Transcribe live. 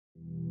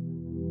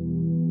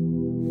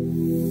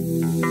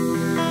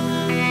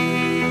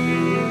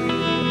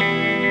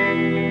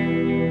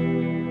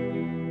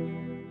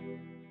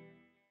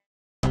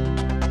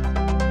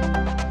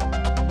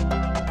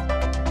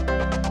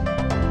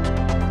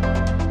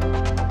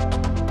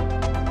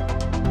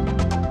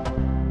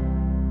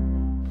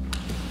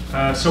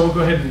So we'll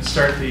go ahead and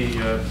start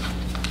the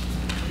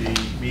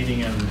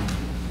meeting and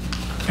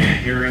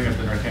hearing of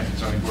the Northampton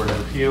Zoning Board of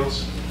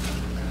Appeals.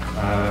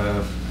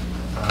 I'm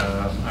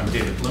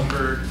David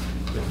Bloomberg.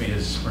 With me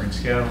is Maureen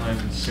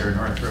Scanlon, Sarah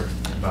Northrop,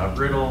 and Bob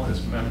Riddle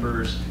as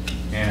members,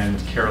 and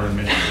Carolyn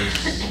Mitchell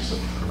is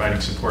providing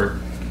support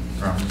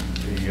from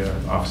the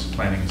Office of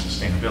Planning and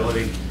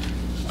Sustainability.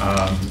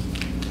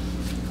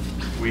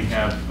 We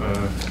have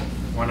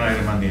one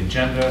item on the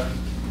agenda.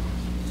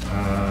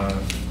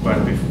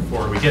 But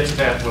before we get to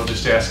that, we'll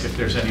just ask if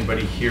there's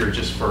anybody here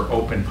just for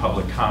open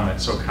public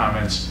comment. So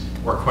comments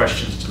or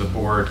questions to the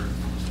board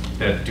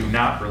that do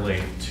not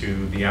relate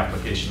to the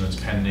application that's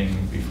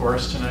pending before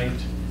us tonight.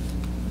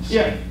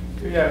 Yeah.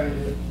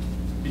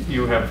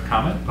 You have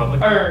comment, public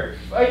comment?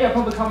 Yeah,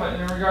 public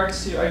comment in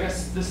regards to, I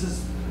guess this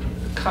is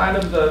kind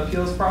of the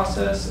appeals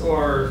process,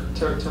 or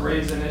to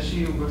raise an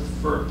issue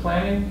for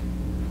planning,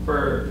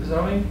 for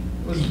zoning.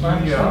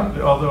 Yeah,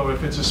 although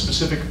if it's a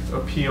specific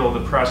appeal,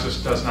 the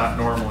process does not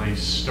normally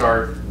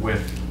start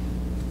with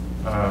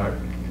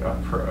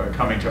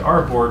coming to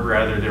our board.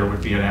 Rather, there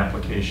would be an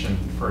application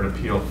for an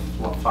appeal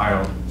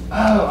filed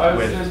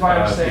with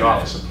the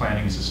Office of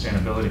Planning and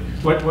Sustainability.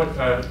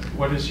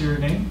 What is your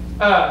name?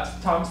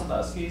 Tom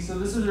Sadowski. So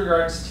this is in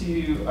regards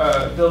to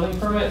a building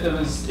permit that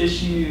was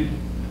issued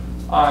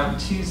on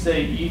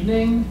Tuesday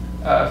evening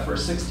for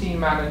 16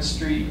 Madden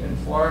Street in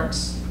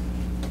Florence,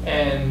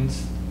 and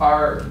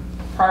our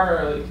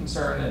primary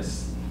concern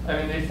is, I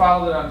mean, they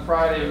filed it on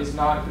Friday, it was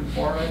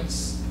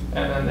non-conformance,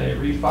 and then they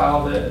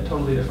refiled it, a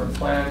totally different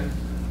plan,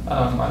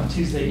 on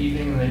Tuesday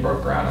evening, and they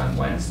broke ground on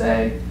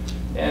Wednesday.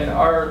 And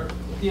our,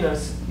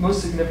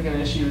 most significant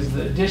issue is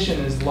the addition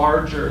is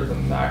larger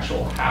than the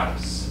actual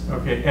house.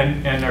 Okay,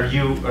 and are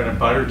you an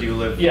abutter? Do you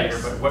live here?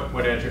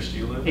 What address do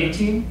you live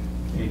 18.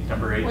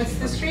 Number 18. What's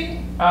the street?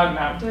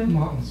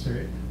 Mountain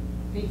Street.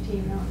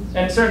 18 Mountain.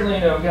 And certainly,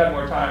 if we had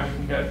more time, we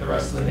can get the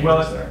rest of the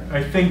neighbors there.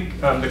 I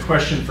think the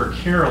question for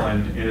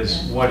Carolyn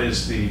is, what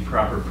is the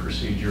proper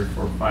procedure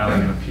for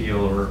filing an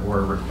appeal or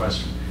a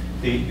request?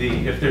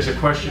 If there's a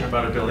question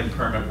about a building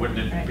permit, wouldn't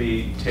it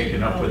be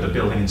taken up with the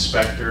building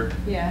inspector?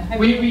 Yeah.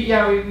 We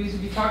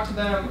talked to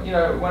them.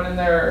 Went in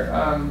there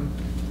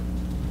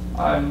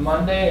on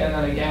Monday, and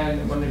then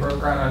again when they broke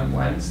ground on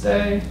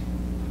Wednesday.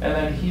 And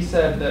then he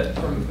said that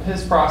from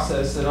his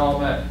process, it all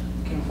met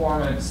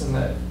conformance, and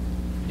that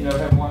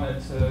they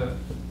wanted to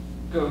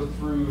go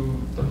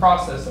through the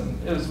process. And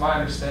it was my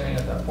understanding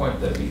at that point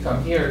that we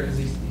come here because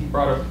he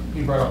brought up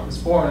this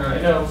board, and I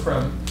know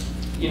from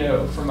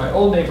my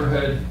old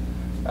neighborhood,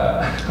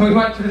 we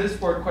went through this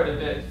board quite a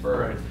bit for.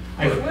 Right.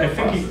 I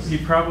think he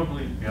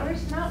probably. Yeah.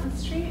 Where's Mountain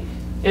Street?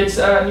 It's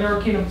near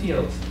Kingdom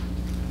Field.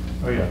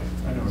 Oh yeah,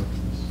 I know where it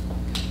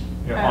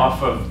is. Yeah,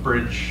 off of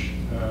Bridge.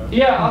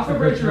 Off of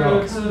Bridge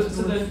Road, so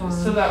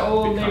that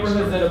old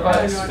neighborhood that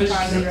abuts the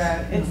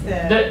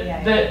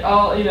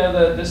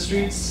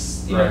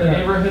streets, the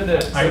neighborhood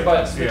that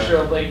abuts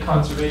Fitzgerald Lake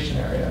Conservation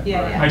Area.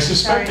 Yeah. I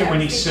suspect that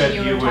when he said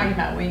you were talking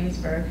about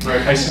Waynesburg.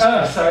 Right.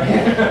 Sorry.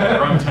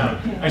 Wrong town.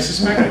 I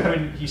suspect that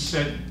when he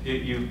said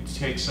you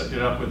take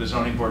it up with the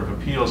Zoning Board of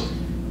Appeals,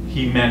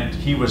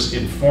 he was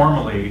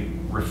informally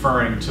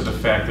referring to the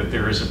fact that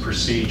there is a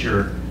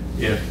procedure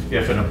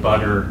if an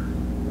abutter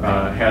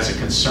has a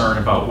concern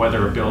about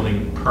whether a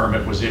building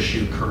permit was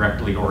issued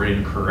correctly or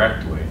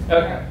incorrectly.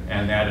 Okay.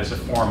 And that is a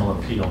formal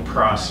appeal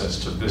process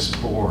to this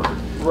board.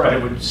 Right. But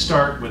it would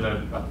start with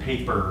a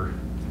paper.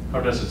 How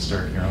does it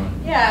start, Carolyn?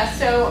 Yeah.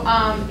 So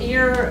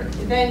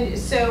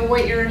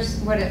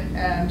just want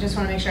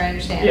to make sure I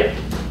understand. Yeah.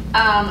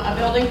 A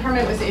building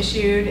permit was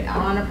issued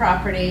on a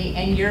property,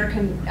 and you're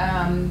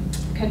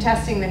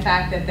contesting the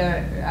fact that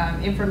the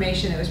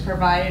information that was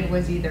provided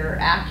was either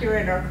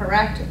accurate or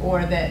correct,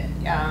 or that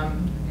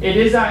it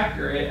is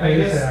accurate. I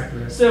guess.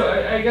 Accurate. So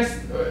I guess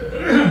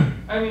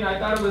I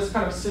thought it was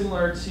kind of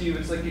similar to,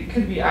 it's like it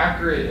could be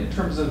accurate in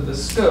terms of the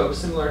scope,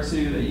 similar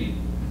to that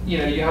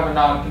you have a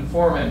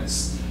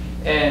non-conformance,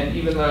 and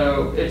even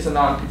though it's a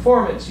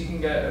non-conformance, you can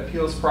get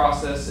appeals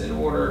process in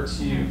order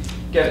to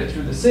get it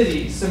through the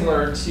city.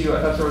 Similar to,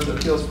 I thought there was an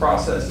appeals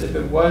process if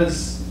it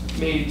was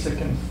made to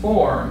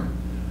conform.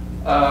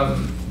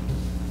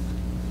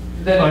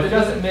 Then if it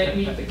doesn't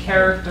meet the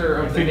character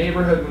of the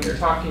neighborhood when you're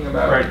talking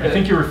about. Right. I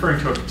think you're referring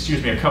to,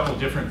 a couple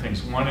different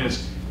things. One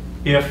is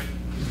if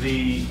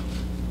the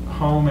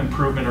home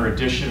improvement or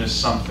addition is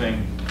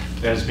something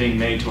that is being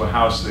made to a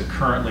house that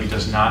currently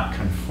does not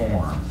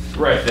conform.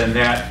 Right. Then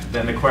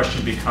the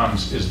question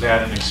becomes, is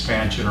that an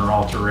expansion or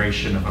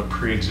alteration of a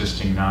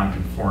pre-existing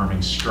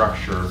non-conforming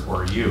structure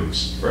or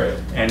use? Right.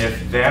 And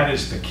if that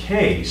is the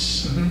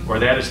case, or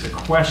that is the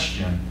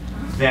question,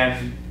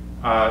 then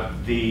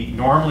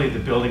normally the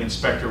building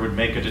inspector would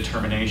make a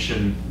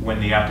determination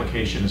when the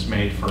application is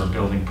made for a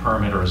building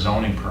permit or a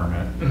zoning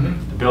permit.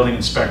 The building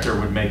inspector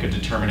would make a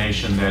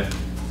determination that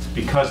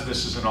because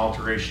this is an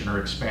alteration or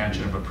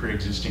expansion of a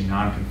pre-existing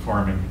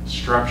non-conforming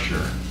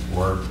structure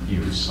or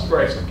use,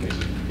 in some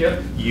cases,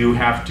 you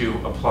have to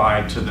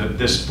apply to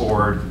this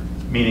board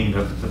meaning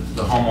the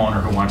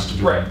homeowner who wants to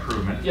do an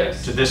improvement,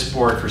 Yes. to this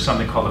board for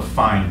something called a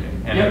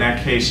finding. And in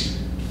that case,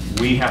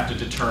 we have to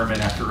determine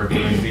after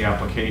reviewing the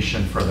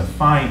application for the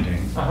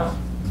finding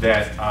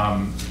that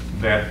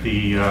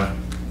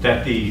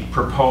that the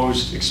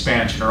proposed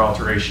expansion or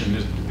alteration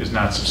is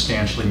not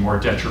substantially more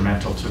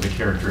detrimental to the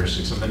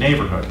characteristics of the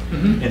neighborhood.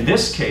 In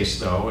this case,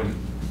 though, in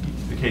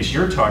the case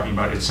you're talking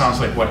about, it sounds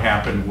like what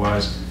happened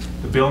was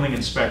the building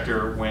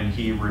inspector, when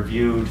he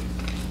reviewed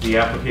the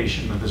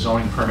application of the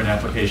zoning permit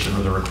application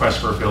or the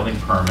request for a building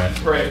permit,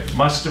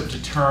 must have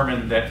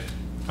determined that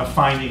a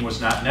finding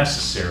was not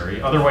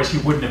necessary. Otherwise, he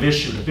wouldn't have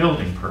issued a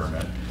building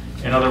permit.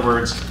 In other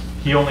words,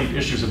 he only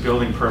issues a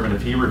building permit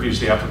if he reviews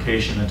the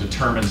application and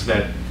determines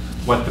that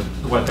what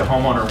the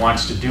homeowner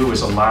wants to do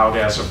is allowed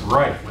as of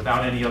right,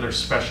 without any other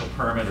special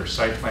permit or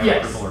site plan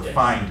approval or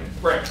finding.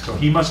 So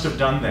he must have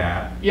done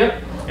that.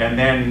 And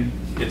then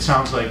it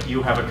sounds like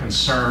you have a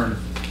concern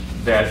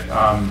that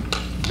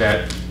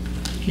that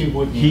he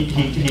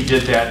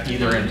did that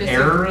either in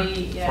error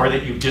or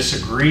that you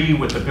disagree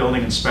with the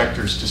building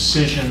inspector's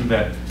decision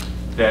that.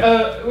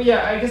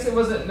 Yeah, I guess it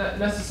wasn't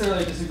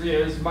necessarily disagree.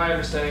 It was my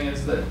understanding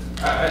is that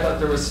I thought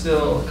there was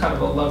still kind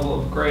of a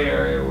level of gray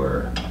area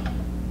where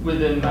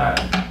within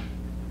that,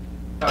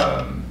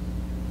 I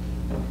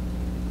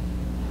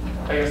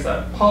guess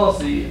that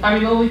policy. I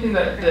mean, the only thing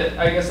that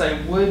I guess I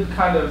would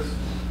kind of,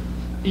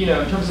 in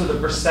terms of the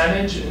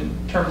percentage, in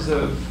terms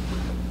of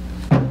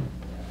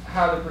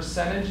how the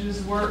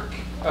percentages work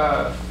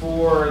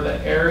for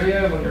the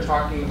area when you're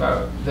talking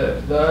about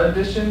the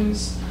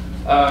additions,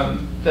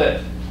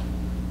 that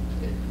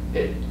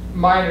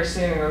my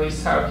understanding, or at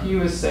least how he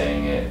was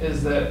saying it,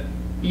 is that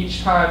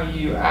each time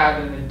you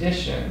add an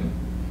addition,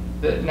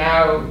 that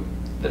now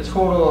the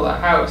total of the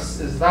house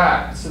is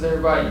that, so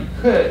thereby you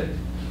could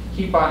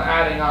keep on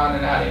adding on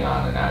and adding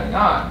on and adding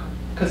on.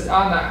 Because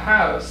on that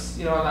house,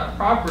 on that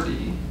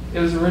property, it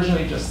was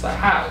originally just the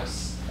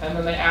house, and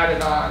then they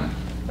added on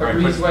a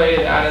breezeway,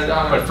 they added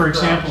on. But for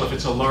example, if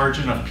it's a large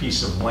enough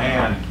piece of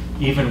land,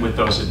 even with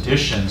those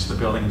additions, the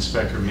building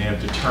inspector may have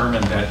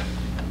determined that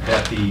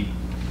the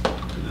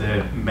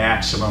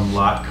maximum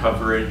lot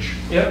coverage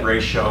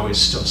ratio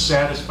is still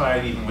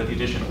satisfied even with the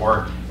addition,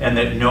 and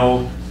that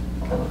no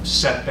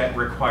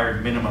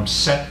required minimum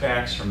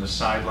setbacks from the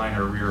sideline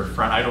or rear or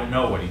front. I don't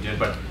know what he did,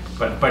 but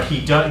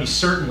he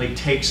certainly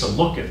takes a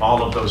look at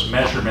all of those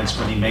measurements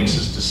when he makes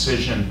his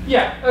decision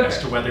as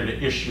to whether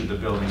to issue the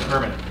building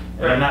permit.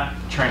 And I'm not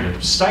trying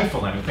to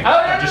stifle anything.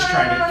 I'm just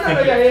trying to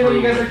think it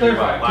through with you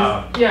out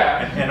loud.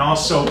 And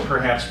also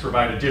perhaps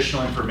provide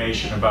additional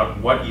information about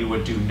what you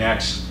would do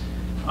next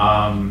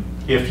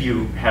if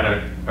you had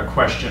a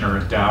question or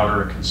a doubt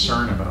or a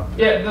concern about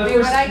it.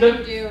 What I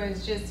can do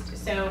is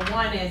so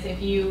one is if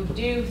you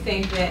do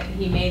think that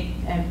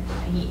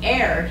he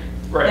erred,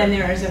 then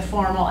there is a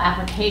formal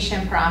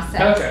application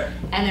process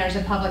and there's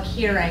a public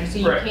hearing. So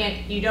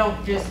you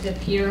don't just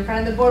appear in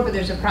front of the board, but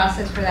there's a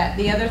process for that.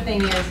 The other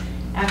thing is,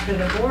 after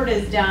the board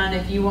is done,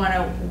 if you want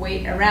to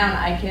wait around,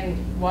 I can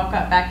walk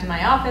up back to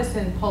my office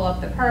and pull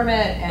up the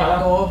permit and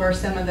go over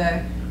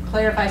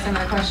clarify some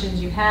of the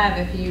questions you have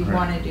if you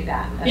want to do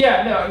that.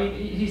 I mean,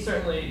 he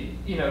certainly,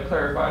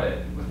 clarified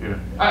it.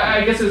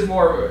 I guess it was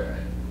more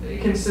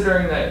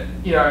considering that,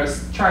 I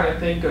was trying to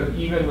think of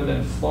even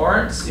within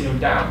Florence,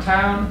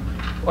 downtown,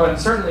 and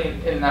certainly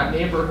in that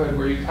neighborhood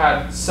where you've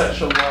had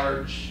such a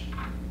large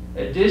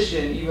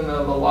addition, even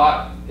though the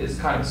lot is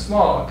kind of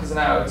small, because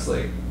now it's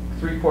like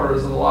 3/4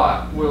 of the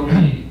lot will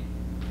be,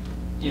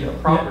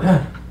 property.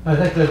 I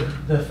think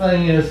the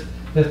thing is,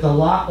 if the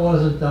lot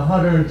wasn't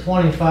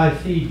 125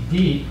 feet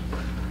deep,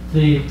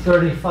 the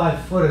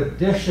 35-foot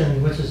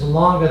addition, which is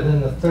longer than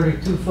the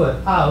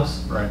 32-foot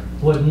house,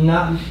 would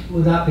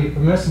not be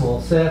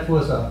permissible. Say if it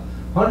was a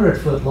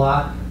 100-foot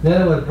lot,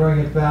 then it would bring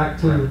it back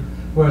to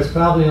where it's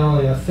probably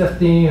only a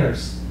 15 or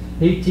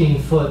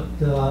 18-foot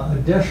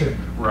addition.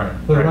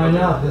 But right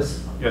now,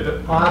 this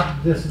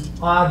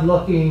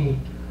odd-looking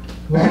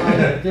line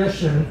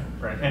addition.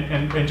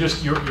 And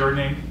just your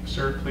name,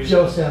 sir, please.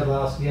 Joe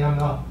Sadlowski. I'm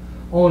the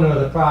owner of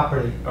the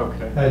property.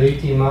 At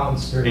 18 Mountain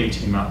Street.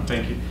 18 Mountain.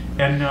 Thank you.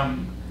 And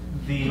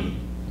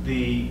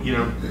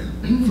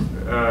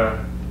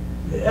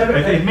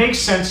it makes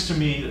sense to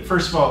me.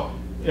 First of all,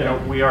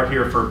 we are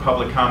here for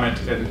public comment,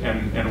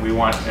 and we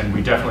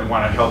definitely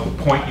want to help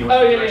point you in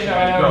the direction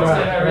that you go.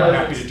 We're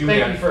happy to do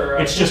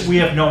that. It's just we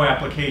have no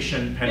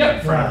application pending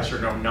in front of us, or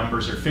no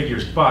numbers or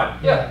figures. But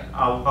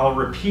I'll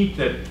repeat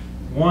that.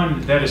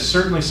 One, that is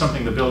certainly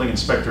something the building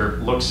inspector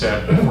looks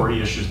at before he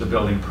issues the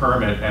building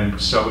permit, and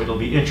so it'll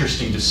be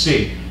interesting to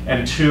see.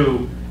 And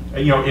two,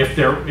 if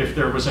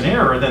there was an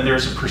error, then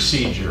there's a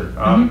procedure.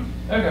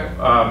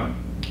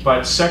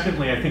 But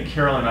secondly, I think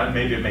Carolyn,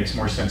 maybe it makes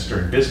more sense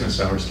during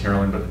business hours,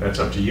 Carolyn, but that's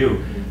up to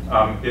you.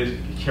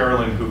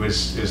 Carolyn, who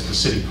is the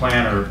city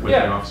planner with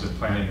the Office of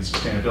Planning and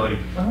Sustainability,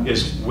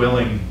 is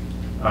willing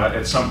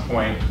at some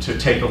point to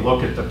take a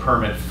look at the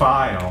permit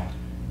file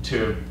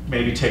to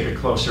maybe take a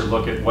closer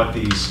look at what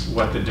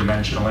the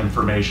dimensional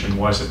information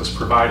was that was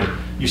provided.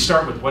 you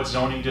start with what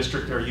zoning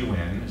district are you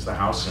in, is the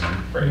house in?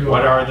 Right.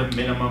 What are the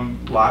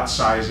minimum lot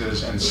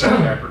sizes and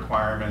setback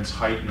requirements,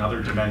 height and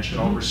other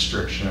dimensional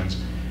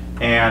restrictions?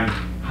 And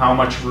how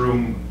much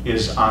room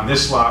is on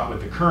this lot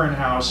with the current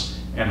house,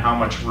 and how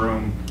much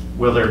room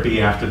will there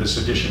be after this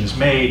addition is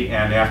made?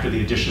 And after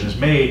the addition is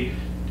made,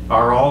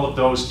 are all of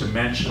those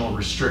dimensional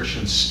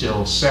restrictions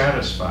still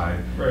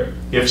satisfied? Right.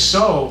 If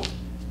so,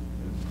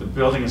 the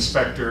building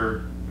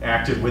inspector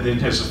acted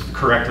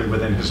correctly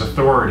within his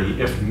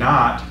authority. If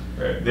not,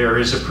 right. there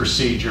is a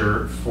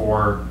procedure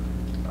for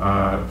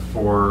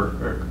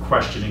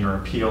questioning or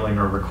appealing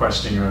or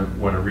requesting a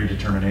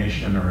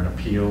redetermination or an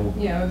appeal.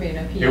 Yeah, it would be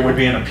an appeal. It would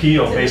be an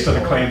appeal To based on the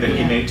board, claim that he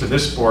yeah. made to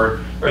this board,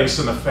 Right. based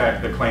on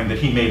the claim that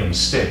he made a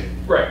mistake.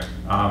 Right.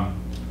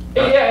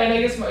 Yeah, and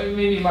I guess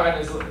maybe mine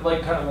is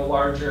like kind of a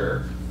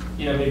larger,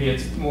 maybe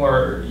it's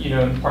more,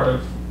 part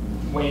of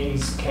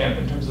Wayne's camp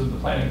in terms of the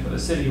planning for the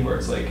city, where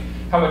it's like,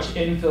 how much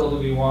infill do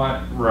we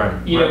want? Right.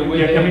 Within,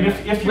 yeah, I mean,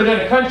 if you're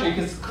within a country,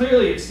 because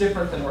clearly it's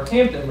different than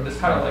Northampton, but it's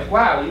kind of like,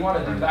 wow, you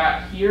want to do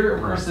that here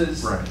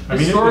versus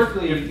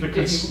historically,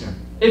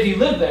 if you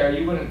live there,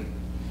 you wouldn't,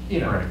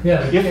 Right.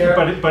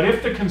 Yeah. But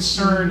if the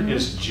concern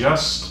is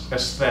just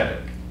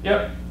aesthetic,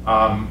 Yep.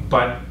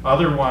 But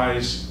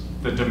otherwise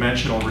the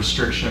dimensional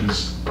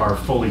restrictions are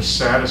fully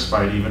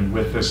satisfied even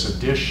with this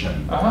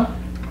addition,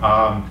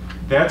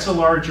 that's a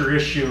larger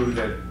issue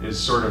that is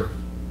sort of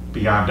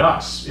beyond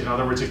us. In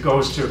other words, it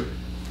goes to,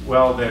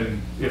 well,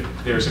 then if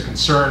there's a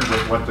concern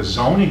with what the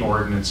zoning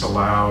ordinance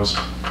allows,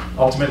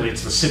 ultimately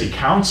it's the city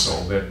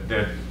council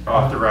that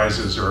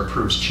authorizes or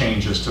approves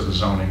changes to the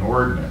zoning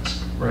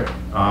ordinance. Right.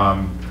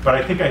 But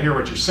I think I hear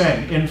what you're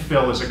saying.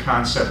 Infill is a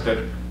concept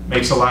that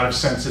makes a lot of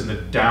sense in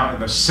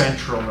the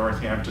central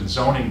Northampton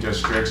zoning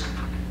districts,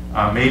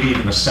 maybe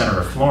even the center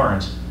of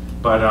Florence.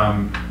 But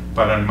on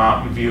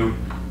Mountain View,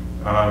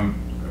 I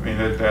mean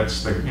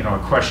that's the a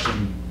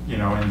question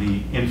in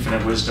the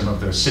infinite wisdom of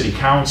the city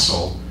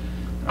council.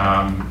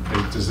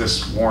 Does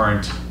this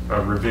warrant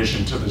a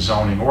revision to the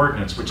zoning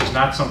ordinance, which is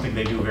not something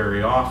they do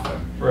very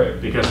often,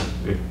 right? Because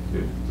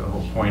the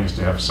whole point is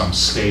to have some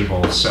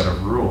stable set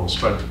of rules.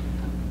 But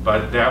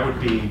that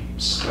would be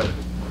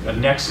a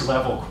next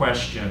level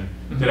question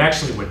that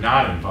actually would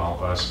not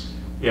involve us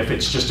if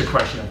it's just a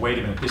question of, wait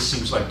a minute, this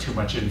seems like too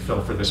much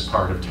infill for this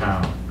part of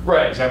town.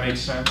 Right. Does that make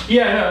sense?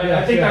 Yeah, no,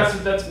 I think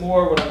that's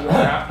more what I'm going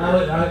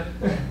after.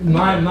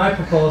 My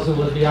proposal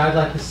would be, I'd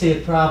like to see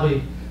it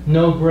probably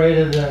no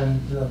greater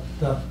than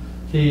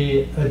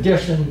the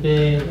addition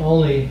being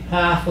only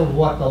half of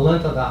what the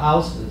length of the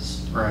house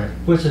is. Right.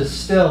 Which is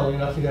still,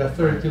 if you got a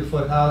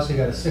 32-foot house, you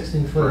got a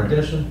 16-foot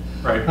addition.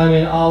 Right. I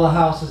mean, all the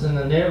houses in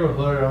the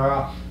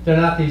neighborhood they're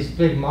not these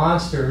big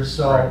monsters,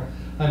 so, right.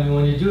 I mean,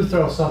 when you do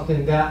throw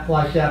something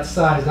like that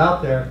size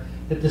out there,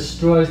 it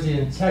destroys the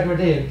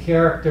integrity and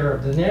character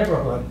of the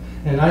neighborhood.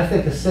 And I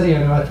think the city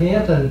of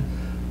Northampton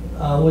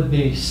would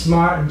be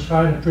smart in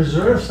trying to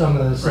preserve some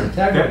of this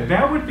integrity.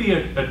 That would be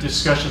a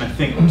discussion, I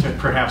think, to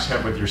perhaps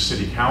have with your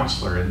city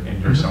councilor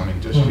in your zoning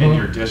district, in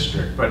your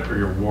district, or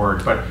your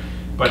ward. But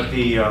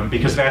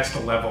because that's the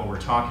level we're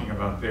talking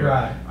about there.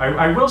 Right.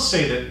 I will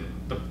say that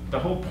the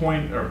whole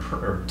point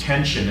or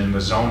tension in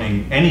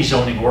the any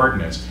zoning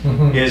ordinance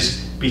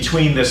is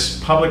between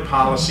this public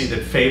policy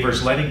that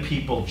favors letting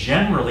people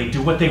generally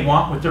do what they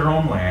want with their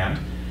own land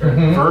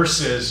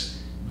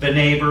versus the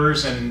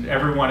neighbors and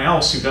everyone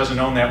else who doesn't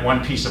own that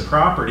one piece of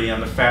property,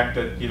 and the fact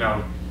that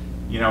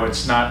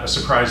it's not a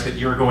surprise that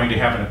you're going to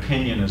have an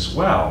opinion as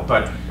well.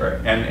 But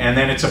and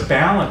then it's a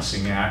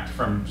balancing act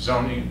from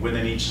zoning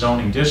within each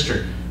zoning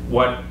district,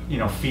 what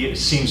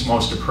seems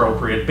most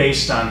appropriate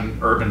based on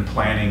urban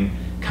planning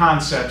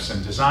concepts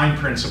and design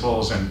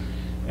principles and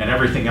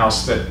everything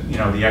else that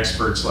the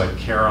experts like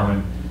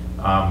Carolyn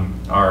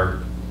are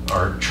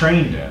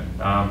trained in.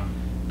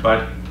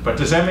 But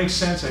does that make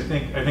sense? I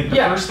think the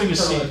first thing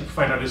to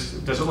find out is,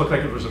 does it look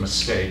like it was a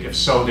mistake? If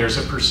so, there's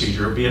a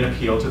procedure. It would be an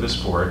appeal to this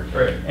board.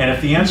 Right. And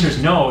if the answer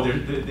is no,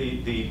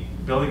 the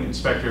building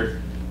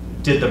inspector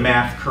did the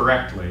math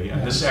correctly,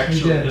 and this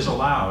actually is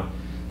allowed,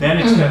 then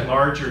it's that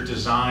larger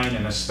design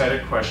and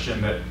aesthetic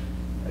question that,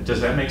 does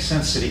that make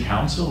sense? City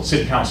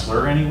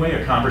councilor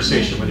anyway, a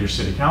conversation with your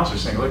city councilor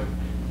saying, look,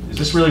 is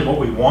this really what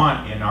we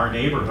want in our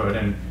neighborhood?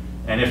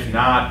 And if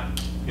not,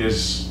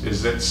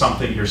 is that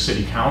something your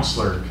city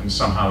councilor can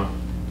somehow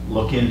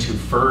look into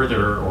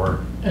further,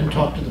 and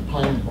talk to the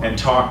planning board? And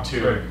talk to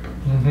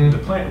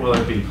the will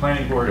it be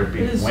planning board, or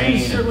be Wayne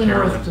and certainly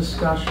Carolyn? worth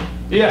discussion.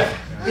 Yeah.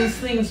 These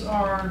things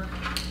are,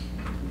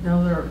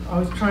 they're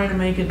always trying to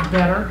make it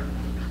better,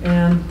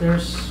 and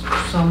there's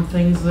some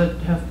things that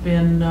have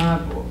been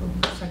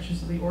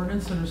sections of the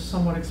ordinance that are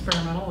somewhat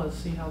experimental. Let's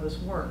see how this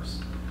works.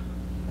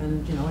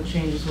 And it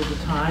changes with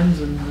the times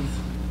and with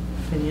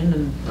opinion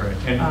and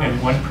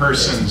and one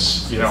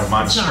person's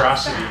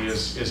monstrosity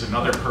is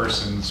another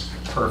person's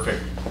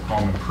perfect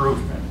home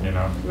improvement.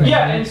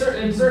 Yeah, and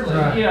certainly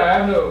I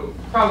have no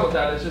problem with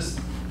that. It's just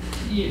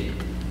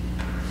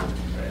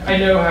I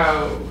know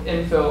how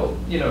infill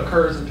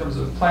occurs in terms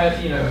of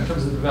in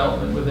terms of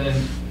development within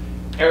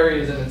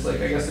areas, and it's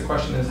like, I guess the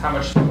question is, how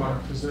much do you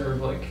want to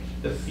preserve like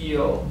the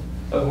feel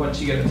of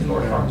once you get into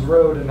North Farms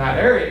Road in that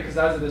area? Because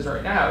as it is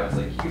right now, it's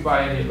like you could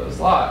buy any of those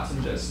lots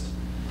and just,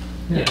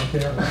 Yeah, if they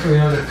have a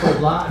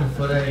 300-foot lot and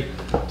put a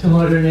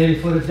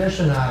 280-foot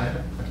addition on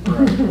it.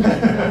 Right,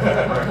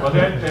 well,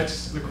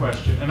 that's the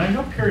question. And I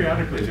know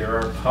periodically there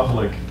are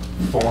public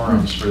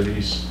forums for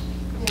these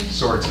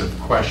sorts of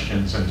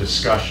questions and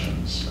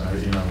discussions,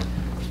 you know.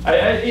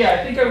 yeah,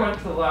 I think I went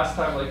to the last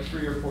time like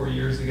 3 or 4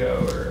 years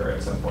ago, or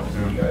at some point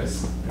when you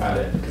guys had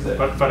it.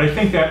 But I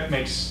think that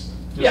makes,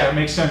 does that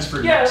make sense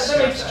for next that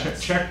makes steps?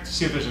 sense. Check to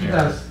see if there's an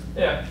error.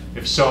 Yeah.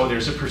 If so,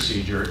 there's a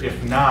procedure.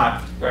 If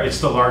not, it's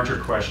the larger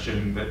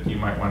question that you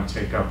might want to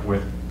take up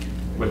with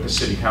the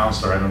city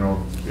councilor. I don't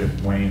know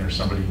if Wayne or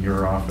somebody in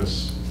your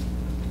office,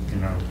 you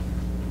know.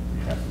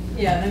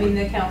 Yeah, I mean,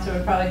 the councilor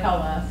would probably call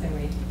us and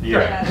we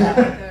Yeah. have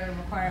the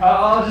requirements.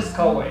 I'll just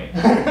call Wayne.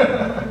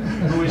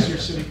 Who is your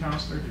city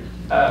councilor?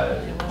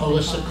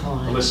 Alyssa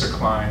Klein. Alyssa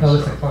Klein.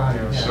 Alyssa Klein,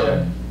 You know,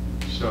 yeah.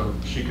 So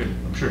she could,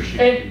 I'm sure she could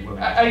be And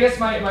willing. I guess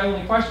my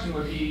only question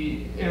would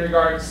be in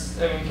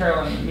regards, I mean,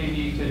 Carolyn, maybe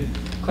you could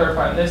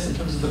clarify on this in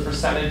terms of the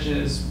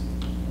percentages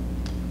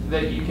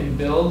that you can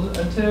build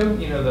into,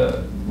 you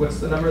know, what's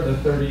the number, the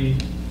 30?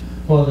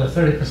 Well, the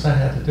 30%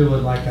 had to do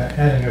with like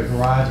adding a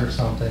garage or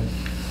something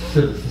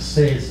to the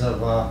facades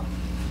of a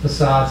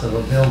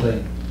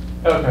building.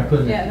 I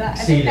couldn't Yeah, I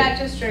exceed think it. that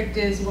district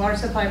is water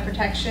supply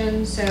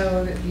protection,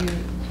 so that you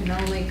can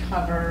only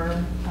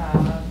cover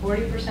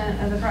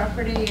 40% of the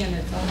property, and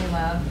it's only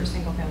allowed for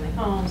single-family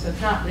homes, so it's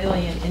not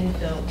really an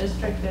infill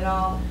district at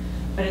all,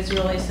 but it's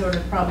really sort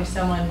of probably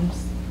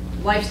someone's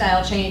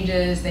lifestyle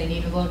changes, they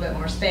need a little bit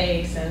more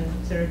space, and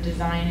sort of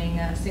designing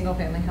a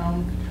single-family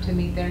home to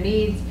meet their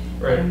needs,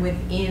 and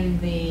within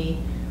the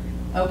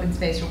open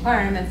space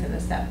requirements and the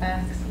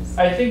setbacks.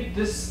 I think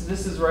this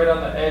is right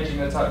on the edge, and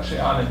it's actually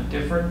on a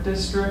different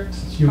district.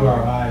 It's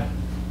URI.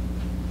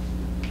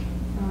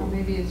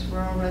 Maybe it's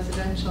rural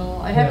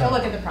residential. I'd have to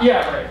look at the property.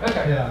 Yeah, right,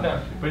 okay. Yeah.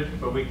 No.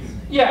 But we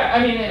can. Yeah, I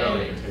mean,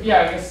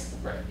 yeah, I guess,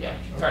 right, yeah.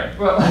 All right,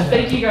 well,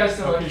 thank you guys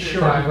so much for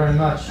your Thank time. you very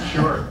much.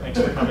 Sure, thanks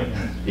for coming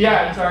in.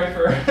 Yeah, I'm sorry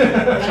for. It's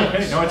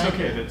okay, no, it's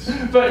okay, that's,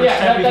 But yeah,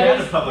 first time we've that had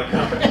is- a public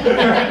comment.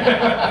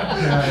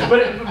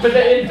 But the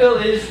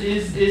infill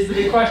is the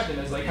big question,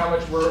 is like how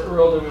much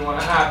rural do we want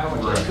to have, how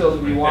much Right. infill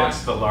do we want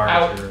That's the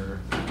larger.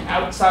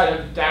 outside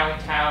of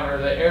downtown or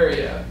the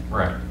area,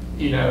 Right.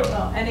 you know?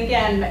 Well, and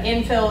again,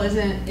 infill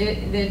isn't,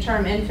 the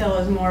term infill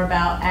is more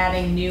about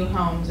adding new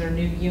homes or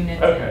new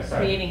units and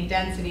creating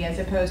density as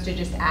opposed to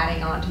just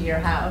adding onto your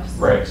house.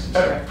 Right,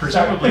 okay.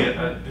 Presumably,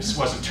 this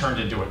wasn't turned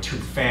into a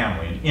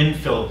two-family. An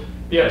infill,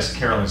 as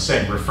Carolyn's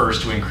saying, refers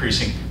to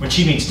increasing, when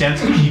she means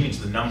density, she means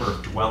the number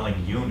of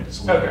dwelling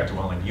units, living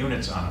dwelling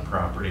units on a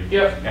property.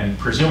 Yep. And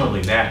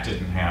presumably that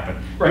didn't happen.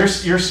 Right.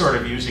 You're sort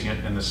of using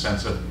it in the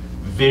sense of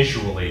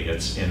visually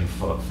it's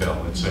infill,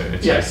 it's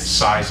a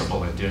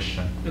sizable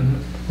addition.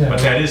 Mm-hmm. Yeah. But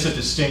that is a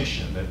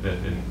distinction, that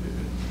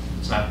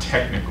it's not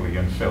technically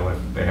infill if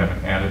they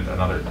haven't added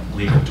another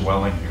legal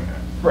dwelling unit.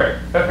 Right,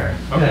 okay.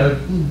 Yeah,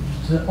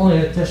 the only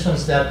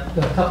additions that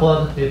a couple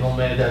other people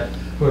made that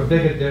were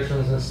big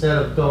additions, instead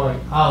of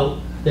going out,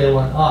 they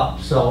went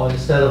up. So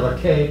instead of a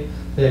cape,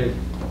 they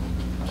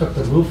took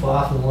the roof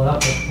off and went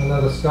up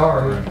another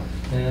story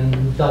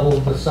and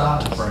doubled the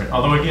size. Right,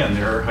 although again,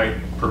 there are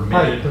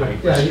permitted height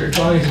Yeah, as restrictions.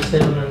 long as you stay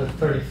within the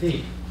 30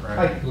 feet, Right.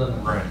 height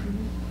limit. Right.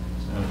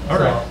 So, all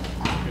right.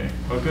 Okay.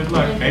 Well, good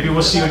luck. Maybe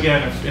we'll see you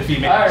again if he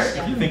makes,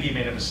 if you think he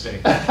made a mistake.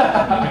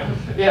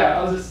 Yeah,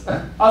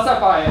 I'll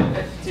stop by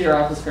to your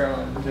office,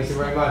 Carolyn. Thank you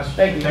very much.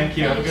 Thank you. Thank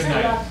you. Have a good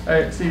night. All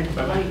right, see you.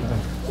 Bye-bye.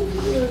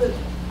 Oh,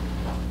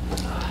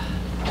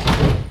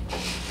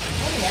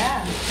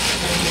 yeah.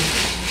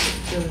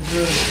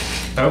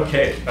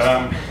 Okay.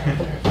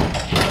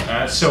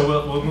 So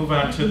we'll move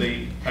on to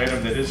the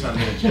item that is on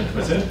the agenda.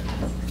 Was it?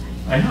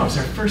 I know, it's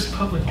our first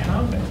public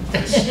comment.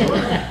 It's a story.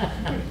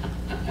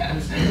 It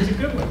was a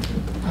good one,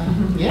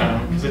 too.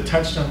 Yeah. Because it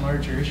touched on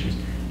larger issues.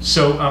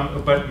 So,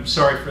 but I'm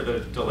sorry for the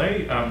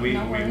delay. We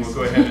will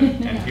go ahead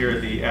and hear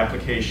the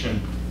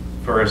application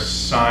for a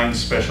signed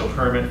special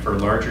permit for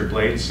larger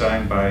blade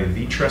sign by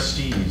the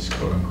trustees,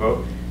 quote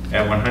unquote,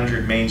 at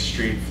 100 Main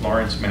Street,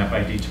 Florence, map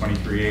ID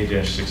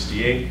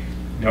 23A-68.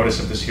 Notice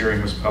of this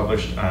hearing was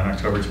published on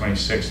October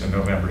 26th and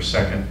November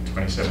 2nd,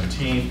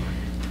 2017.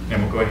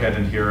 And we'll go ahead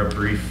and hear a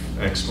brief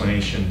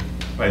explanation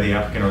by the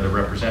applicant or the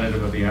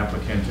representative of the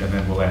applicant, and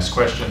then we'll ask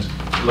questions.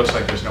 It looks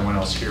like there's no one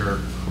else here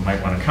who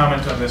might want to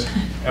comment on this,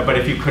 but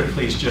if you could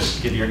please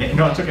just give your name.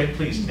 No, it's okay,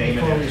 please, name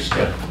and address.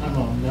 Yeah. I'm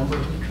a member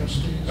of the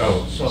trustees.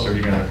 Oh, so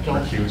you're going to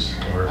don't- recuse?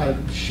 Or?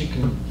 She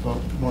can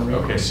vote Maureen.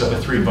 Okay, so the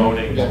three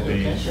voting will be,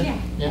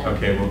 Yeah.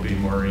 okay, will be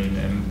Maureen,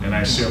 and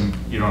I assume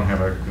you don't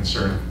have a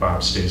concern if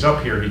Bob stays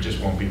up here, he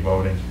just won't be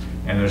voting,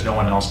 and there's no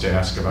one else to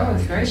ask about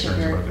any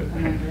concerns with it.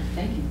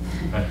 Thank you.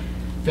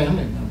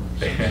 Family members.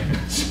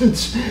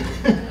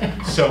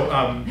 So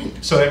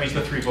that means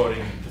the three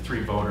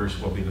voters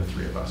will be the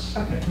three of us.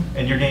 Okay.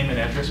 And your name and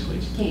address,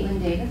 please?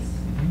 Caitlin Davis.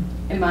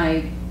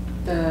 Mhm.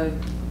 The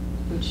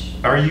which.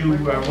 Are you,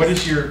 what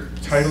is your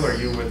title? Are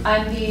you with?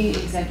 I'm the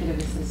executive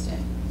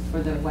assistant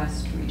for the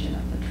West region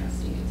of the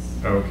trustees.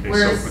 Okay,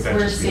 We're, so would that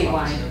we're just be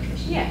office statewide.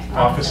 address? Yeah.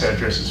 Office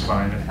address is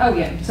fine. Oh,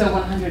 yeah, so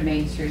 100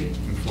 Main Street.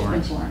 In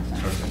Florence? In Florence.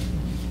 Okay.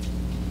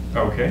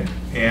 Okay,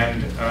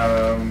 and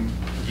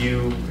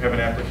you have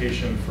an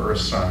application for a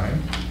sign.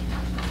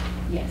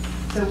 Yes,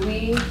 so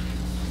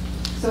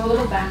a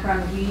little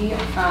background, we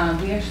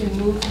actually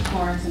moved to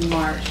Florence in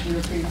March. We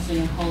were previously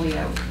in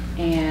Holyoke,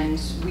 and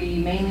we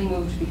mainly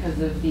moved because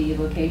of the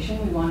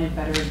location. We wanted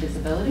better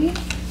visibility,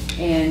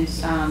 and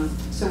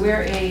so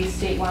we're a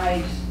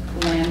statewide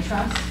land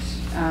trust.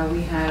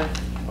 We have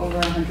over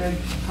 100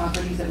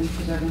 properties that we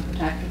preserve and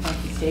protect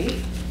across the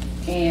state,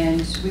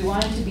 and we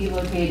wanted to be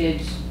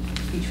located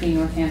between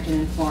Northampton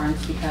and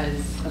Florence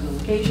because of the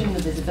location, the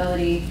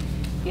visibility.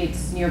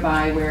 It's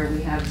nearby where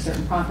we have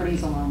certain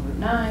properties along Route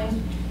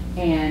 9,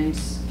 and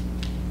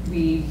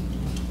we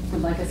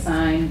would like a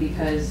sign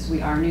because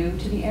we are new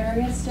to the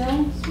area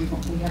still. So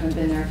we haven't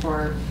been there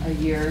for a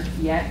year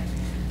yet.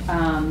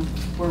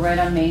 We're right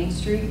on Main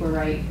Street. We're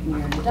right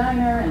near the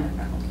diner and the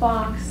Freckle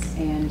Fox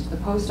and the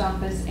post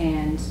office,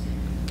 and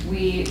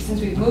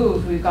since we've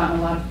moved, we've gotten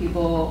a lot of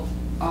people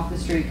off the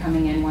street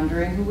coming in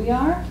wondering who we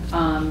are,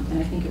 and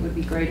I think it would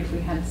be great if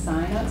we had a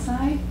sign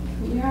outside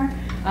who we are.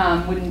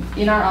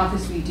 In our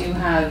office, we do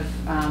have,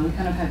 we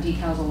kind of have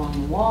decals along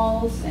the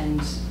walls and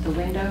the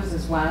windows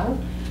as well,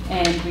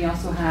 and we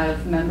also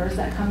have members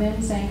that come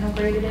in saying how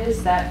great it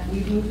is that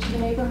we've moved to the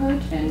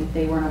neighborhood, and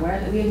they weren't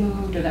aware that we had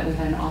moved or that we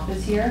had an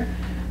office here.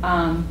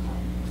 And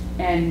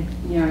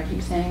I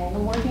keep saying, well,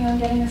 we're working on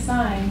getting a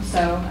sign,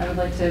 so I would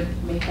like to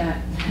make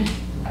that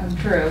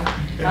true.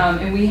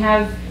 And we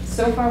have,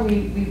 so far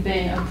we've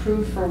been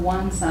approved for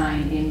one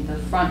sign in the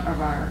front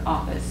of our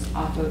office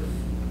off of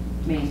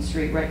Main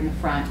Street, right in the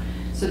front.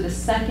 So the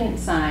second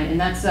sign, and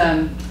that's,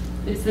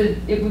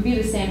 it would be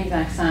the same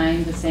exact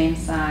sign, the same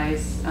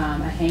size, a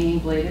hanging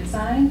bladed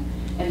sign.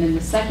 And then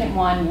the second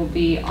one will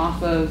be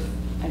off of,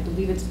 I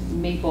believe it's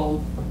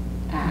Maple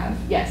Ave.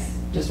 Yes,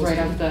 just right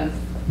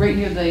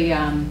near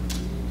the,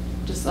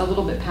 just a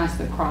little bit past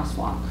the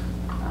crosswalk.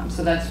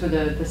 So that's for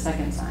the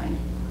second sign,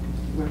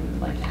 where we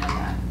would like to have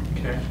that.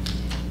 Okay.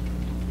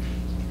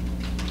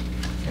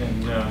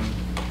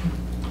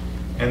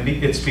 And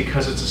it's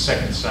because it's a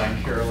second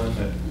sign, Carolyn,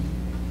 that.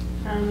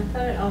 I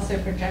thought it also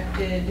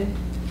projected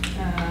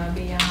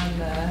beyond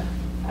the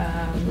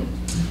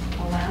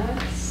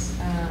allowance.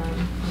 Let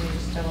me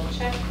just double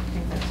check. I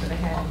think that's what I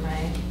had in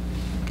my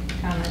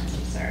comments.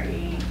 I'm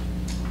sorry.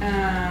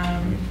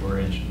 24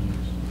 inches.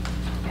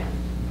 Yeah.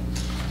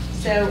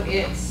 So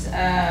it's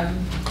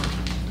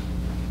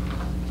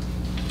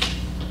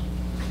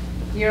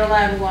you're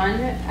allowed one.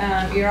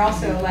 You're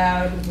also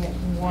allowed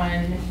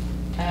one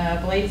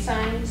blade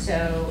sign.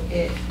 So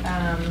it. Just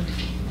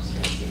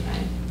gonna see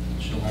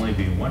my. Should only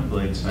be one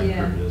blade sign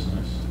per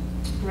business.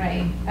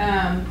 Right.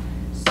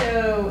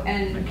 So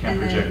and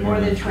then more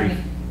than 20.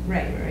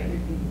 Right.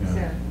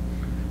 Yeah.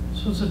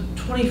 So it's a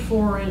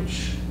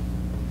 24-inch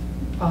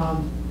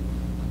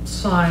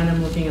sign.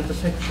 I'm looking at the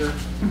picture.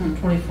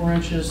 24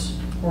 inches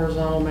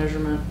horizontal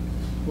measurement,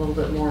 a little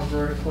bit more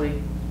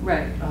vertically.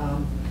 Right.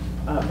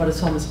 But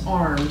it's on this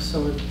arm,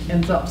 so it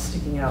ends up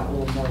sticking out a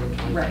little more than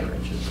 24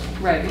 inches.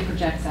 Right, it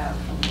projects out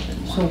a little bit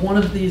more. So one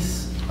of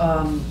these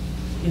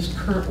is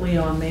currently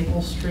on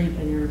Maple Street,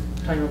 and you're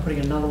talking about putting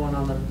another one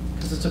on the,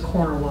 because it's a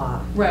corner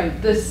lot.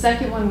 Right, the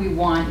second one we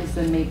want is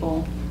the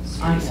Maple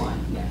Street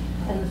one. Yeah.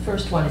 And the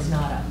first one is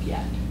not up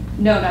yet.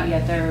 No, not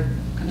yet, they're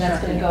That's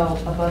constructing. going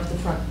to go above the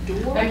front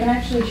door? I can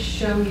actually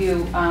show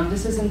you,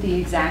 this isn't the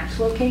exact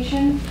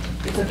location.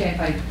 It's okay if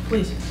I.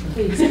 Please.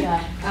 Please,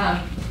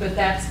 yeah. But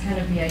that's kind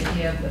of the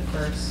idea of the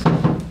first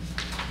sign.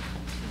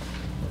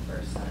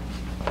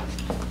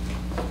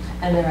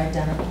 And they're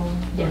identical?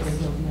 Yes. Or they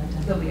will be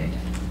identical? They'll be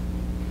identical.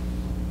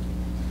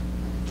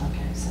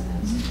 Okay, so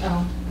that's,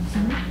 oh, I'm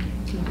sorry.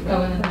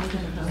 Oh, and then just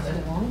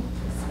along?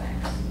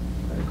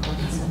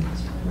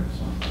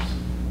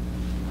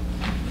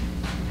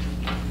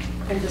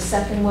 And the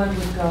second one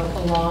would go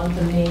along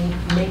the main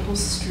Maple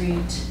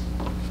Street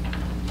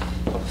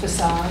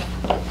facade?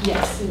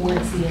 Yes.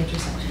 Towards the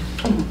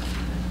intersection?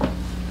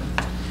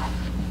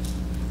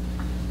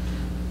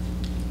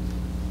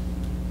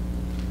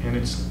 And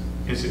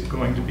is it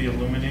going to be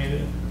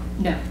illuminated?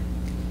 No,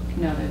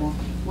 they won't.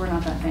 We're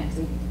not that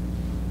fancy.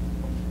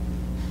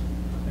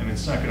 And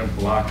it's not going to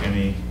block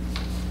any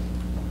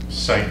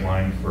sight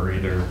line for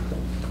either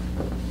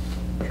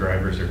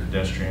drivers or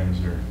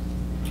pedestrians or?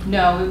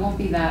 No, it won't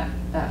be that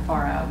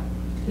far out.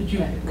 Did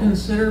you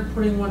consider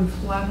putting one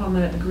flat on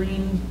that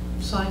green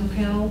sign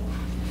panel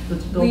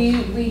that's built?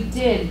 We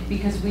did,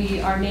 because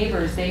our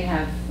neighbors, they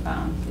have,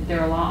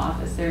 they're a law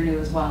office, they're new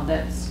as well,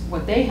 that's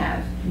what they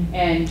have.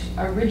 And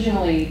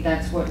originally,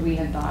 that's what we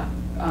had thought,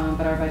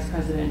 but our vice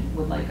president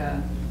would like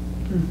a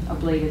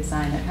bladed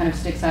sign that kind of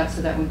sticks out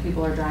so that when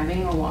people are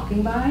driving or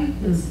walking by,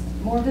 it's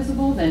more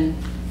visible than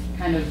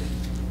kind of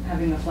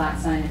having a flat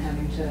sign and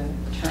having to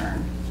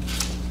turn.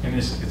 And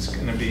it's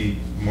going to be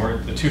more,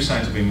 the two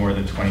signs will be more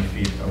than 20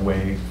 feet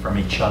away from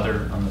each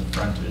other on the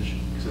frontage?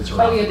 Because it's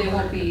around. Oh yeah, they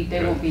won't be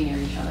near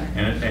each other.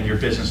 And your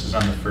business is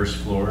on the first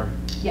floor?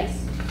 Yes.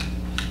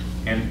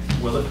 And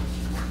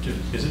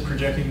is it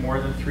projecting more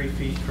than 3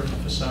 feet from the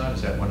facade?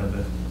 Is that one of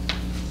the,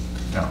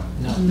 no?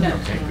 No.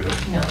 Okay, good.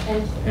 No,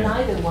 and Yeah.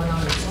 neither one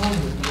on its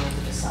own would be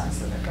over the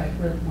size limit, right?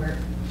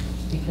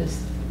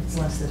 Because it's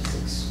less than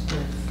 6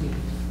 square feet.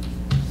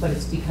 But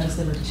it's because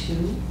there were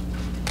two?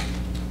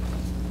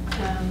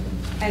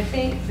 I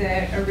think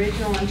the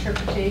original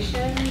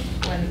interpretation,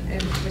 when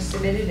it was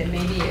submitted, and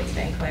maybe it's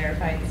been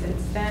clarified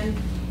since then,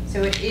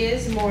 so it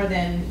is more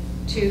than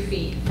 2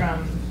 feet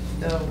from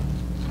the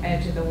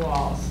edge of the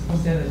walls.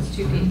 So it's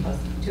 2 feet plus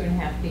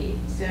 2.5 feet.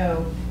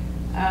 So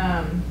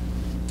on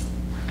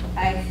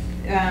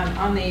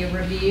the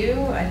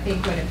review, I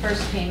think when it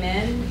first came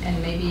in,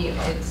 and maybe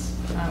it's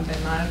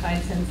been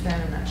modified since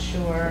then, I'm not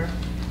sure.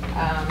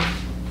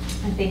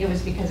 I think it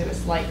was because it was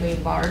slightly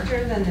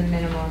larger than the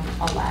minimum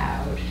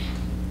allowed.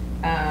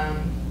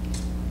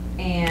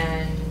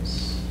 And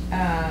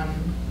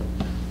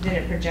that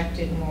it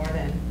projected more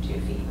than 2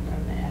 feet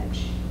from the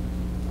edge.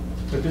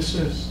 But this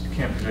says you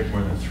can't project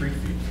more than 3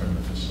 feet from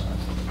the facade.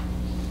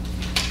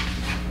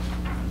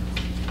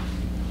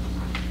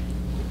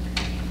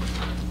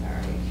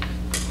 Sorry.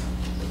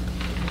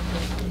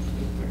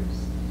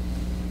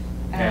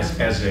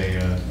 As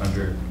a,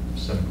 under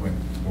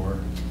 7.4.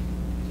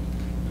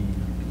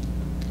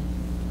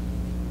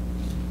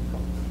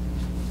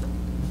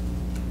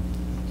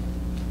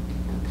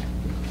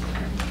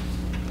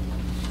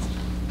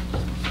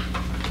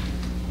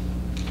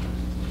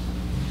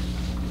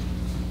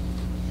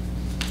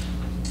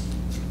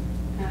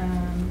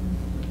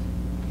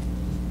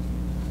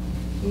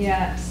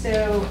 Yeah,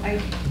 so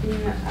it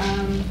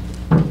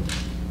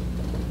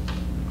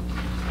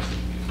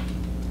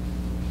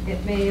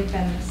may have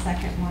been the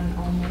second one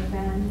only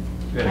then.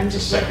 Yeah, I'm it's the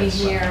just looking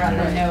second here sign, on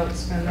the right.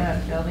 notes from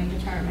the building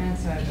department,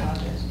 so I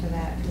apologize for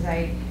that, because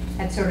I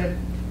had sort of,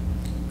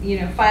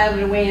 filed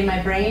it away in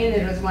my brain,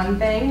 it was one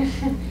thing.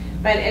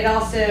 But it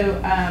also,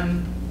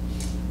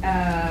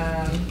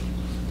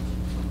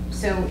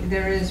 so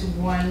there is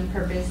one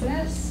per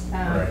business.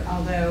 Right.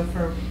 Although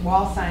for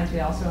wall signs, we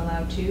also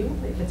allow 2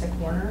 if it's a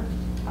corner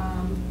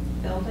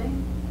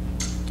building.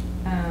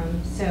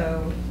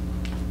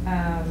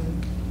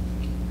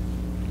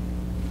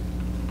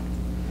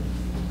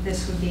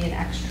 This would be an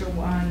extra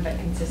one, but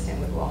consistent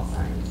with wall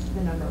signs,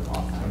 the number of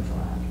wall signs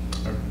allowed.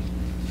 Okay.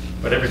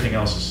 But everything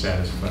else is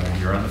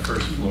satisfied. You're on the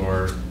first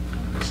floor.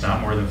 It's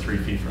not more than 3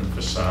 feet from the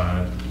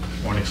facade.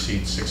 Won't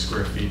exceed 6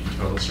 square feet in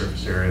total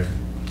surface area.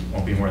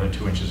 Won't be more than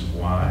 2 inches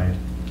wide.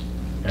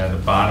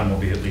 The bottom will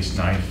be at least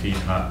 9 feet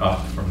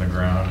up from the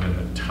ground, and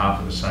the top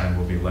of the sign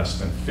will be less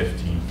than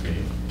 15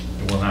 feet.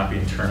 It will not be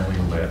internally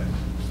lit.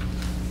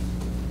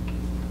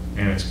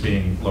 And it's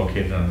being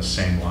located on the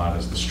same lot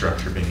as the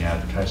structure being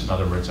advertised. In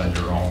other words, on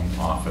your own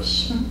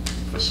office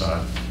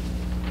facade.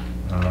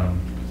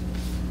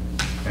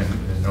 And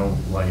no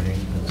lighting.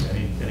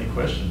 Any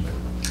question?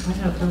 I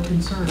have no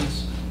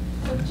concerns.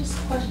 I'm just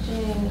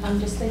questioning, I'm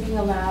just thinking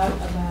aloud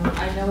about,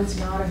 I know it's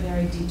not a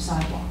very deep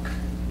sidewalk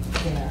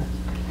there.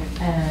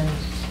 And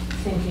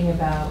thinking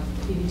about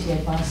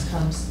PBTA bus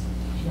comes,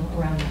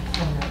 around that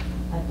corner,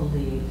 I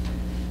believe.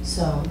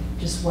 So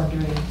just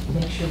wondering,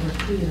 make sure we're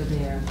clear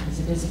there, because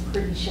it is a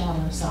pretty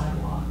shallow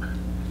sidewalk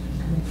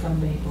coming from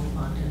Maple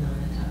onto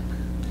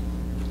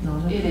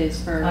Nonotuck. It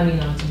is for. Onto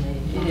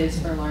Maple. It is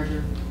for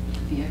larger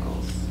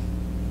vehicles.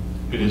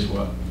 It is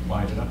what?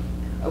 Wide enough?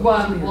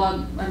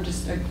 Well, I'm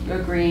just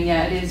agreeing,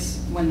 yeah, it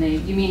is when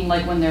you mean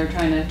like when they're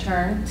trying to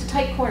turn? It's a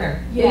tight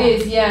corner. It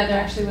is, yeah, there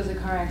actually was a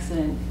car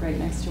accident right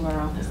next to our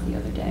office the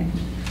other day.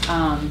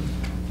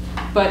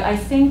 But I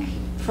think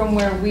from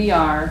where we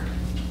are,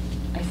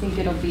 I think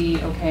it'll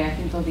be okay, I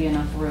think there'll be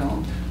enough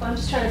room. Well, I'm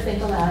just trying to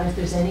think aloud if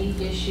there's any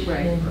issue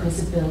Right. in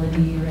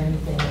visibility or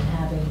anything in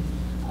having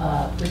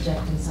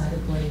project inside a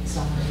blade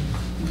sign.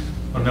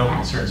 Well, no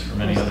concerns from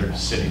any other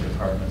city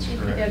departments,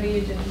 correct?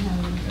 DPW didn't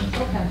have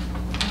Yeah. Okay.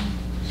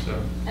 So,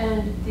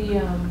 And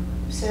the,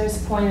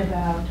 Sarah's point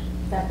about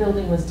that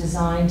building was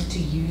designed to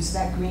use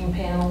that green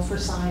panel for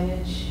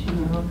signage,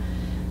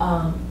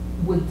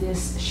 would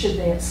should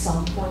they at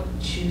some point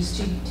choose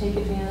to take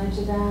advantage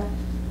of that,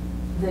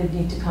 they'd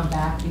need to come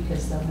back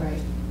because they'll.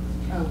 Right.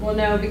 Oh, Well,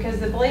 no, because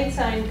the blade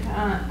sign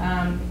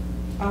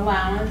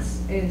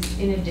allowance is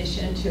in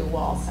addition to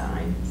wall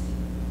signs.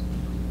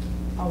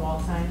 A wall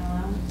sign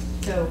allowance,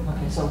 so.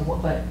 Okay, so,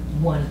 but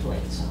one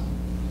blade sign.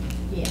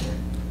 Yeah.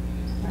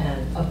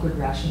 And a good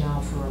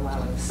rationale for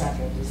allowing a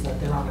second is that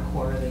they're on a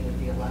corner, they would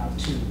be allowed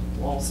 2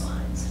 wall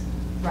signs.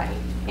 Right,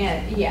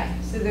 and, yeah,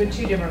 so there are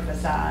 2 different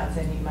facades,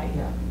 and you might,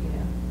 Yeah.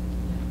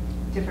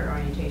 different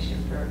orientation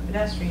for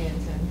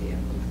pedestrians and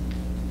vehicles.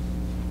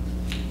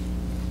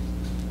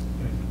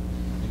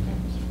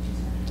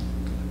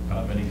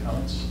 any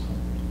comments?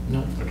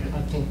 No, Okay.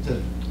 I think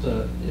that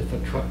if a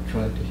truck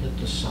tried to hit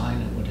the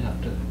sign, it would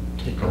have to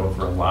go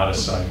over a lot of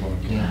sidewalk.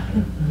 Yeah.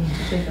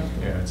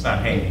 Yeah, it's not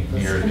hanging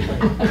near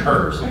the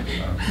curb,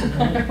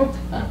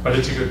 but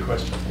it's a good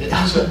question.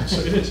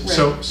 So it is.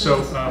 So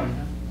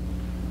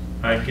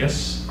I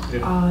guess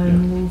if, I yeah.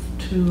 move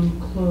to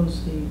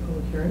close the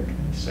public hearing.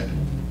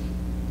 Second.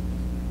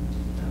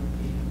 That would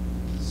be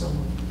so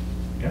moved.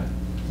 Yeah.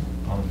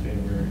 All in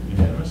favor,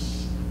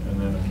 unanimous, and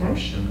then a Okay.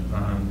 motion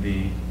on the.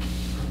 Do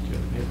you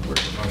have paperwork?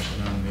 A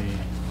motion on the.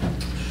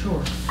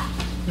 Sure.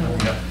 No.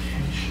 Yeah.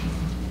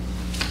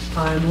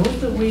 I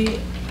move that we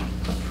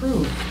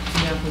approve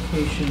the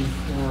application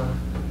for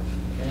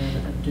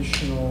an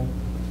additional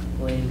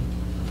lane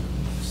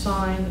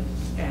sign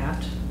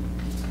at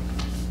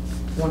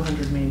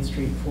 100 Main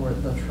Street for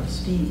the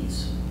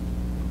trustees,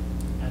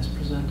 as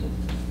presented.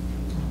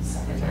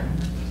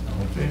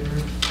 All in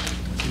favor?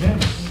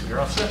 Unanimous. You're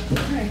all set. All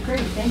right, great,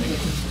 thank you.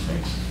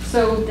 Thanks.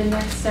 So the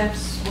next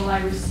steps, will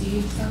I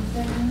receive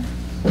something?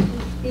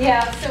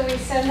 Yeah, so we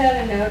send out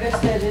a notice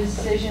that a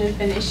decision has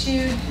been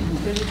issued.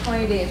 There's a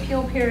 20-day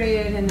appeal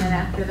period, and then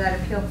after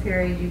that appeal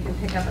period, you can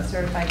pick up a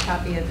certified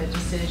copy of the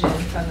decision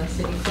from the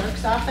city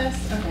clerk's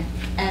office. Okay.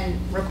 And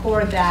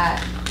record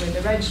that with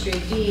the registry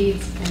of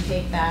deeds and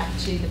take that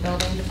to the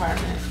building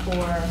department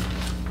for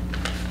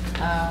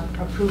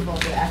approval of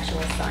the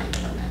actual sign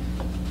permit.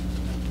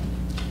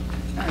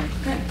 All right,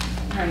 good.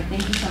 All right,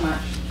 thank you so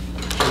much.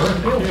 Sure.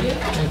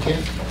 Thank you.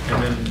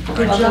 And then.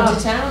 Good Welcome job.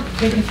 to town.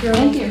 Taking care of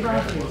Thank those you.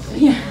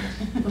 properties.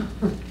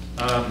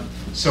 Yeah.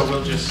 So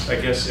we'll just, I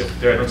guess, if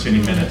there, I don't see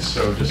any minutes,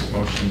 so just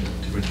motion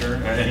to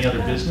adjourn. Any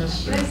other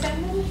business? Did I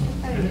send them?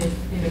 I did.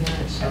 Maybe not.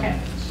 Okay.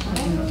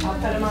 I'll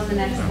put them on the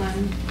next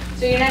one.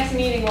 So your next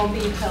meeting won't be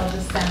till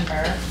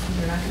December.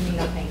 You're not going to meet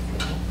on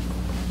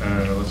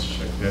Thanksgiving. Let's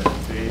check that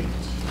date.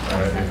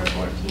 December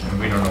 14th. And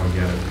we don't know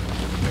yet.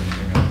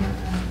 Anything else?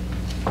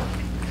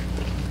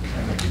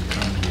 Kind of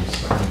become the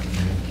silent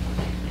meeting.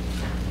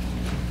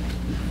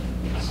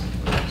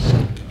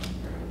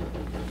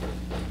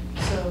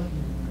 So,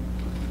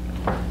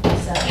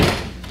 7,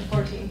 the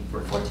 14th.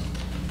 14th.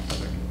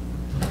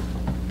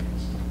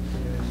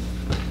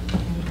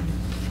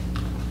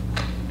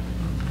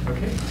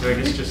 Okay, so I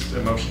guess just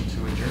a motion to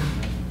adjourn.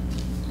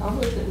 I'll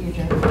move that we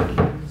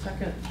adjourn.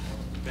 Second.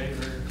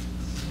 Favor,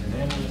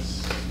 unanimous.